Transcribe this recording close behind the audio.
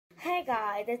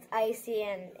guys, it's Icy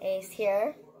and Ace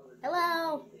here.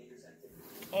 Hello.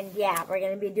 And yeah, we're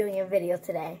going to be doing a video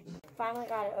today. Finally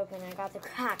got it open. I got the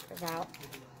crackers out.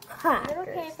 Crackers. Is it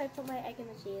okay if I put my egg in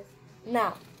the cheese?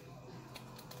 No.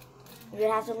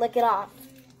 You'd have to lick it off.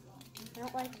 I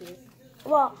don't like cheese.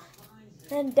 Well,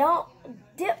 then don't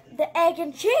dip the egg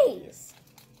in cheese.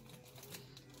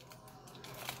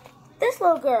 This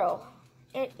little girl,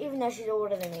 and even though she's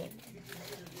older than me.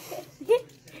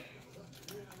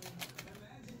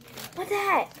 What the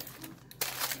heck?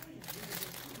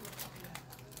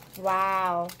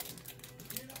 Wow.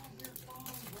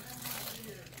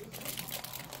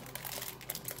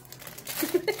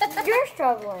 You're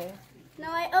struggling. No,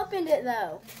 I opened it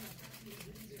though.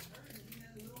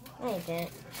 No, you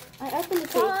didn't. I opened the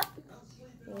top.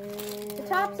 The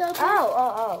top's open.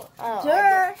 Oh.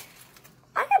 Sure.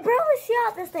 I can barely see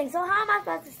out this thing, so how am I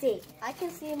supposed to see? I can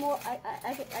see more.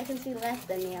 I can see less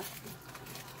than you.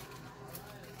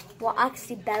 Well, I can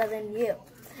see better than you.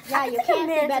 Yeah, you can't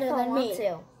see better than me.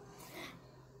 To.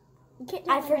 You can't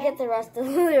I forget the rest of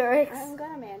the lyrics. I'm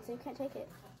gonna man, so you can't take it.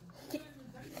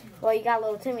 Well, you got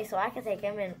little Timmy, so I can take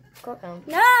him and cook him.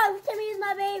 No, Timmy is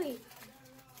my baby.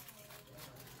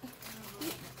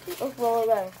 Let's roll it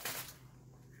over.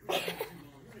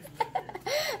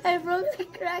 I broke the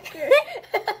cracker.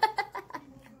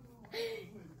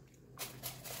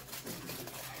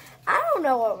 I don't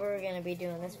know what we're gonna be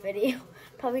doing in this video.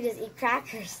 Probably just eat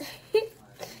crackers.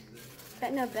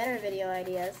 Got no better video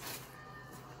ideas.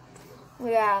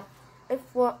 Yeah, it's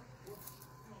 5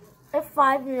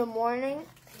 in the morning,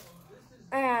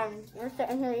 and We're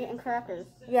sitting here eating crackers.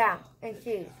 yeah, and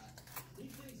cheese.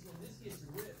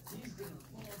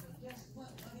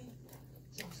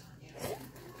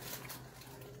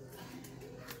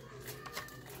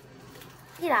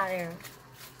 Get out of here.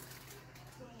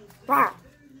 Rawr,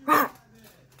 rawr.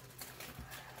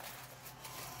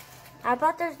 I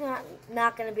bet there's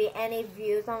not going to be any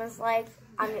views on this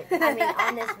on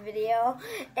this video,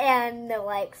 and the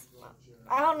likes.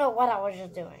 I don't know what I was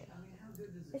just doing.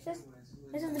 This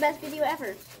is the best video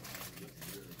ever.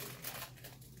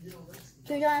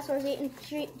 Two dinosaurs eating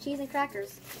cheese and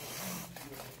crackers.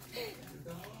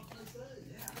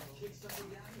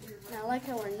 And I like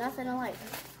how we're nothing alike.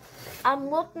 I'm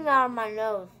looking out of my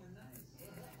nose.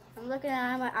 I'm looking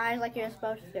at my eyes like you're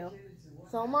supposed to.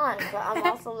 So am I, but I'm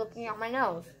also looking at my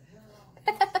nose.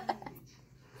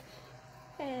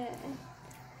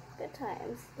 Good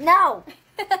times. No!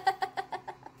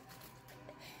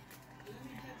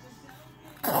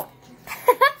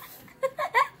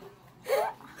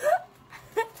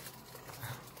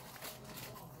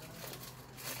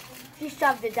 She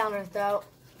shoved it down her throat.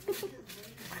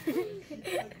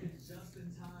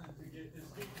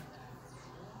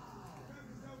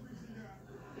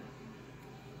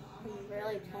 I'm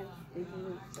really tense to do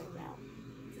this now.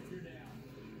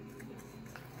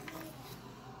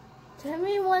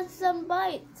 Timmy wants some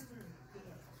bites.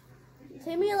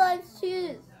 Timmy likes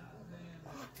cheese.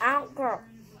 I don't care.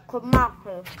 Come on,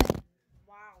 please.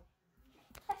 Wow.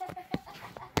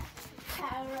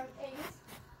 Power of Ace.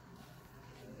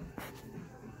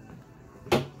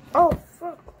 Oh,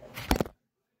 frick.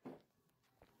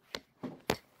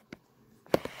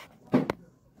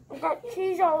 I got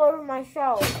cheese all over my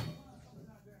shelf.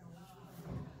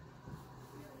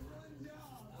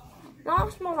 Now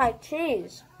it smells like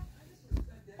cheese.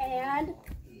 And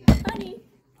honey.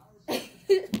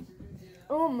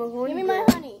 Oh, my God. Give me my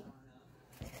honey.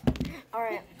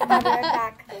 Alright, I'll be right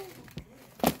back.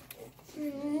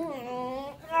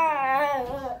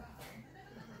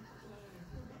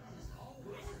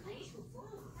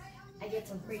 I get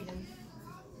some freedom.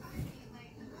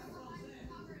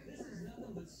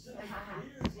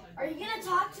 Are you gonna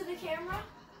talk to the camera?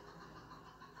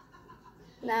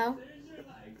 No.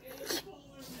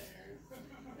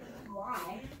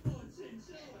 Why?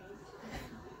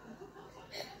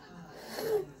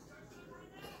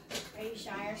 Are you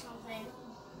shy or something?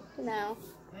 No.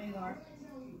 There you are.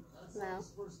 No.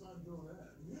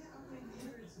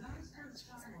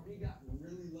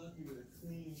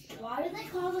 Why do they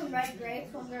call them red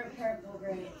grapes when they're purple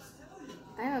grapes?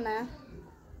 I don't know.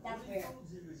 That's weird.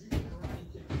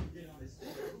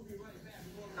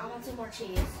 I want some more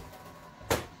cheese.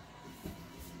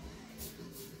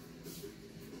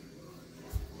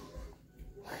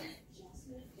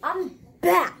 I'm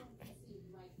back.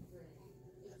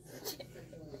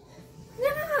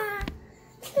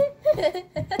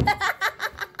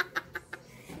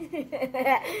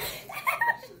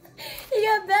 You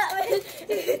got Batman.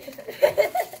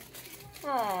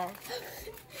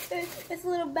 It's a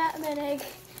little Batman egg.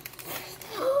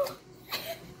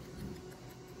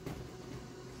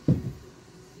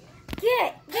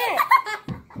 Get.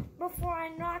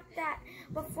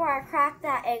 Before I crack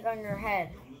that egg on your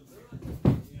head.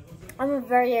 I'm a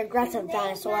very aggressive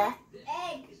dinosaur.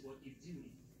 Egg.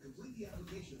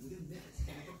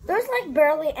 There's like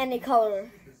barely any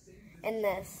color in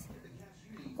this.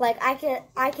 Like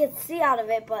I could see out of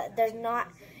it, but there's not.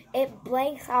 It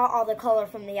blanks out all the color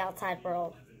from the outside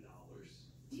world.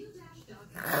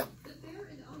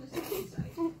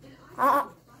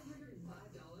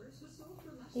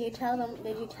 Did you tell them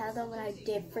what I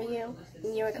did for you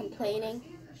when you were complaining?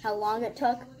 How long it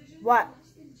took? What?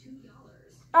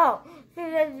 Oh, she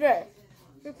did this.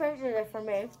 She printed it for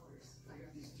me.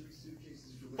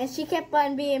 And she kept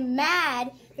on being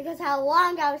mad because how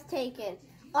long I was taking.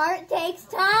 Art takes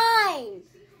time.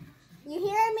 You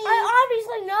hear me? I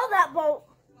obviously know that, but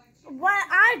when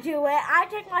I do it, I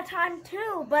take my time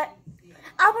too. But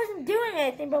I wasn't doing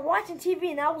anything but watching TV,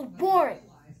 and that was boring.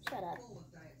 Shut up.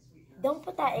 Don't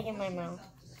put that egg in my mouth.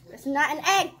 It's not an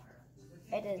egg.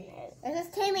 It is an egg. This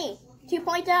is Timmy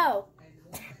 2.0.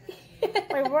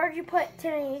 Wait, where did you put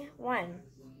Timmy 1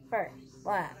 first?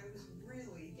 What?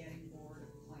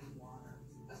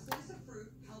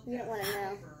 You don't want to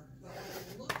know.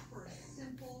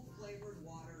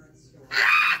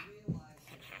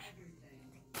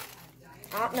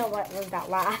 I don't know what was that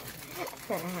laugh. It's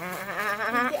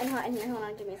getting hot in here. Hold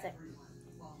on, give me a sec.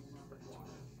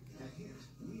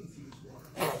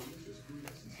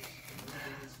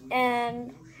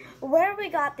 And where we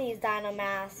got these dino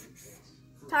masks?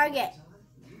 Target.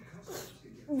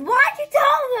 Why'd you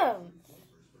tell them?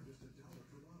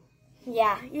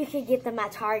 Yeah, you can get them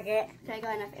at Target. Okay, I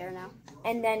got enough air now.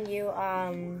 And then you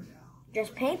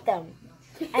just paint them.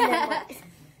 And then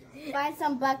Find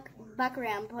some buck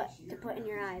ram to put in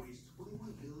your eyes.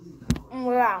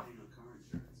 wow.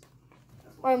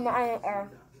 Or my air.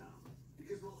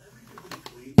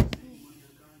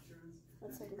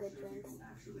 Looks like a good drink.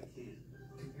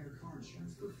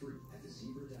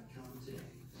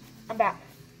 I'm back.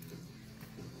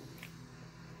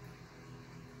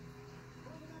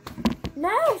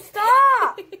 No,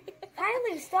 stop!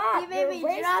 Kindly stop. You made me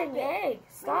You're drop wasting it. eggs.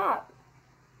 Stop.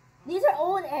 These are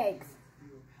old eggs.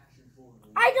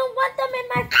 I don't want them in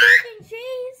my freaking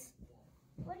cheese.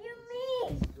 What do you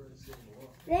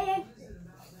mean?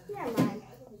 Never mind.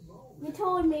 You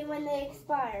told me when they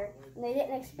expire. And they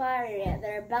didn't expire yet.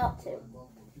 They're about to.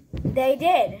 They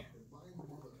did.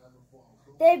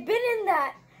 They've been in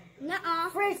that Nuh-uh.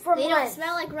 fridge for They months. don't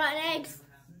smell like rotten eggs.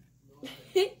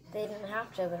 They didn't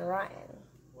have to. They're rotten.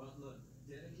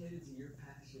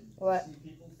 What?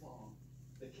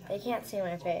 They can't see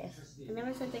my face. I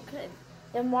never said they could.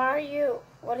 Then why are you?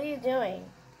 What are you doing?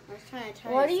 I was trying to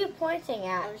tell What are you. you pointing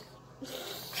at?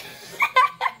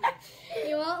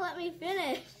 You won't let me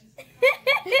finish.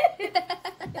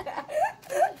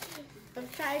 I'm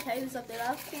trying to tell you something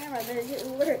off camera, but it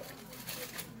didn't work.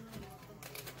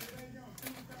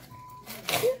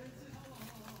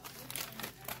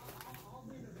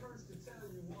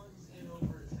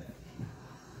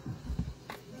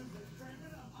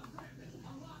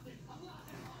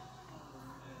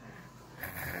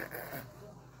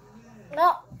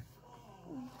 No.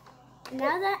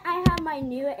 Now that I have my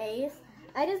new ace,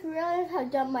 I just realized how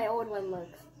dumb my old one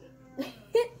looks.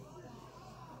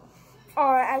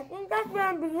 Alright, I think that's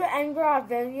gonna be the end of our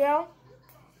video.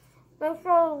 Make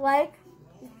sure to like,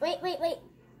 Wait. Wait.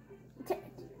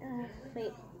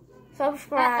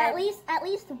 subscribe. At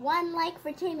least one like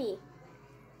for Timmy.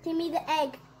 Timmy the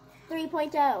Egg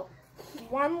 3.0.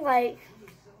 1 like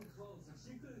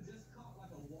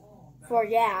for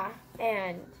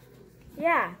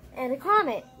and a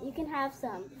comment. You can have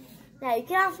some. Now you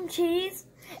can have some cheese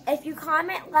if you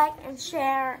comment, like, and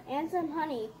share, And some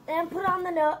honey. and put on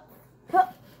the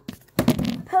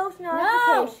post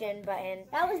notification button.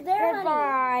 That was their honey.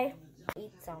 Goodbye.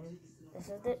 Eat some.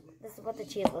 This is what the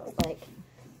cheese looks like.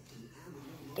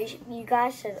 You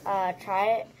guys should try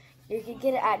it. You can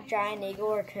get it at Giant Eagle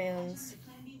or Coons.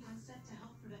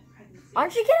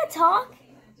 Aren't you gonna talk?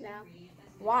 No.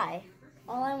 Why?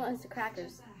 All I want is the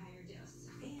crackers.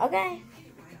 Okay.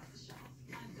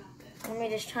 Let me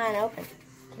just try and open.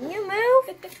 Can you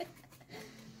move?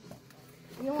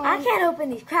 I can't open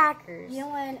these crackers. You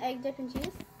don't want an egg dip and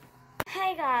cheese?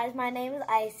 Hey guys, my name is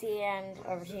Icy, and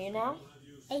over to you now.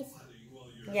 Ace.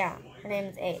 Yeah, her name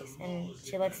is Ace, and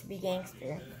she likes to be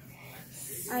gangster.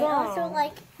 I also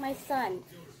like my son.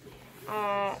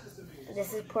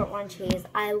 This is Port 1 cheese.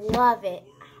 I love it.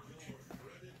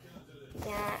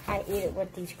 Yeah, I eat it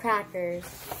with these crackers,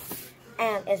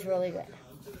 and it's really good.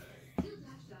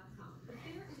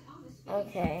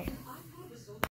 Okay.